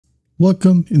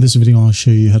Welcome. In this video, I'll show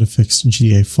you how to fix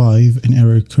GTA 5, an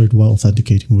error occurred while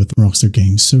authenticating with Rockstar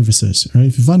Games Services. Alright,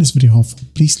 if you find this video helpful,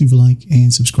 please leave a like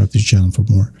and subscribe to the channel for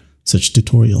more such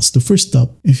tutorials. The first step,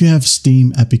 if you have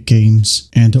Steam, Epic Games,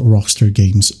 and Rockstar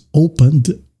Games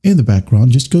opened in the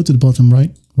background, just go to the bottom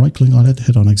right click on it,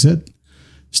 hit on exit.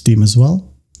 Steam as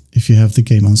well. If you have the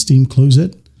game on Steam, close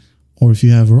it. Or if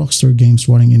you have Rockstar Games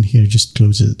running in here, just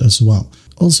close it as well.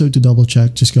 Also, to double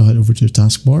check, just go ahead over to the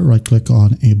taskbar, right click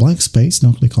on a blank space,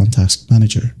 now click on Task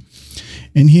Manager.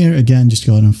 In here, again, just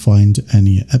go ahead and find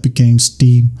any Epic Games,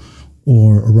 Steam,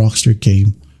 or Rockstar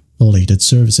Game related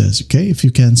services. Okay, if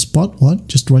you can spot one,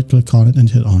 just right click on it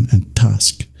and hit on and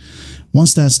task.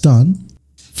 Once that's done,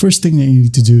 first thing that you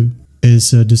need to do is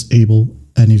disable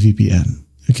any VPN.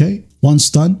 Okay, once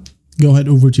done, go ahead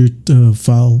over to your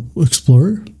File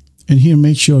Explorer. And here,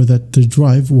 make sure that the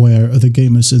drive where the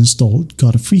game is installed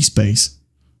got a free space.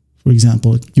 For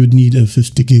example, you would need a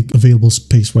 50 gig available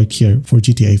space right here for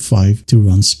GTA 5 to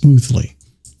run smoothly.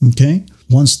 Okay,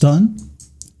 once done,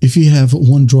 if you have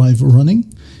OneDrive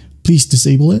running, please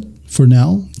disable it for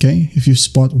now. Okay, if you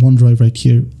spot OneDrive right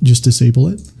here, just disable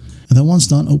it. And then once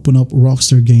done, open up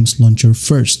Rockstar Games Launcher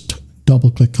first.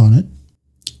 Double click on it,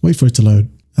 wait for it to load.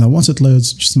 And then once it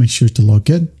loads, just make sure to log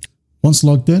in. Once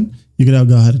logged in, you can now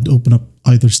go ahead and open up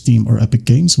either Steam or Epic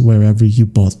Games wherever you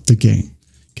bought the game.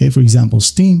 Okay, for example,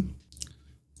 Steam,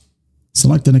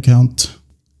 select an account,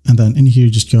 and then in here,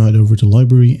 just go ahead over to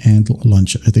library and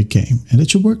launch the game. And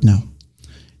it should work now.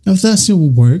 Now, if that still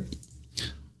will work,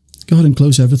 go ahead and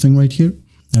close everything right here.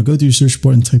 Now go to your search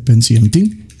bar and type in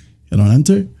CMD, hit on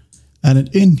enter. And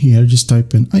in here, just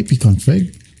type in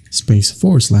ipconfig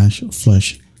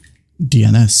 /flash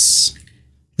DNS.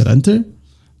 Hit enter.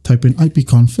 Type in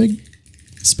ipconfig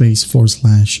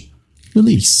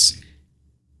 /release.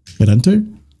 Hit enter.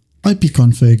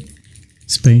 ipconfig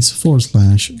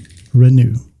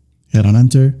 /renew. Hit on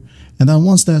enter. And then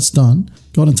once that's done,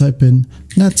 go ahead and type in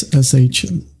netsh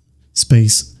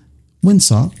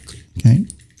winsock, okay,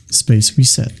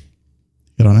 reset.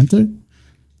 Hit on enter.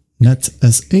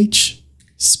 netsh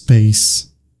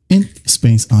int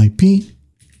ip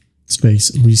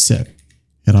reset.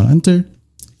 Hit on enter.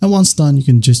 And once done, you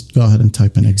can just go ahead and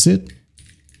type in exit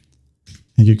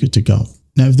and you're good to go.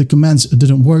 Now, if the commands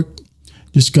didn't work,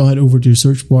 just go ahead over to your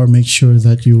search bar, make sure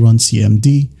that you run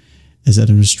CMD as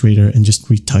administrator and just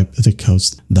retype the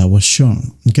codes that was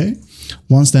shown. Okay.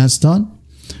 Once that's done,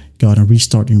 go ahead and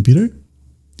restart your computer.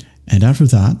 And after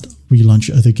that, relaunch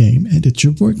the game and it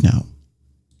should work now.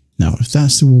 Now, if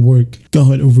that still will work, go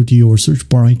ahead over to your search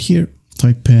bar right here,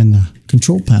 type in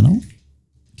control panel.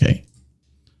 Okay.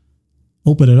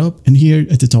 Open it up, and here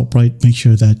at the top right, make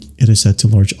sure that it is set to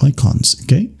large icons.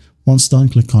 Okay. Once done,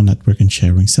 click on Network and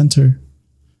Sharing Center.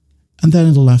 And then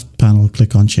in the left panel,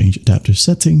 click on Change Adapter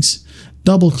Settings.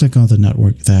 Double click on the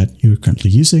network that you're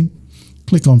currently using.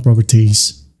 Click on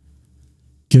Properties.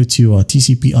 Go to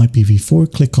TCP IPv4,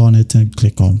 click on it and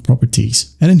click on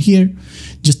Properties. And in here,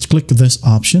 just click this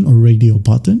option or radio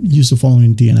button. Use the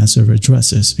following DNS server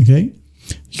addresses. Okay.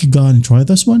 You can go ahead and try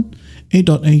this one.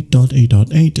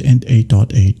 8.8.8.8 and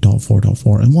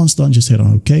 8.8.4.4. And once done, just hit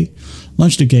on OK,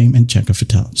 launch the game and check if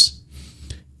it helps.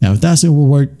 Now, if that still will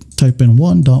work, type in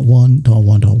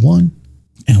 1.1.1.1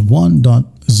 and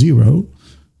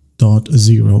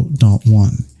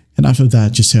 1.0.0.1. And after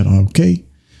that, just hit on OK,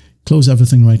 close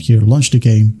everything right here, launch the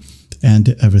game,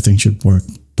 and everything should work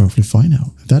perfectly fine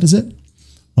now. That is it.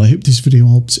 Well, I hope this video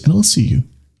helps, and I'll see you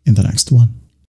in the next one.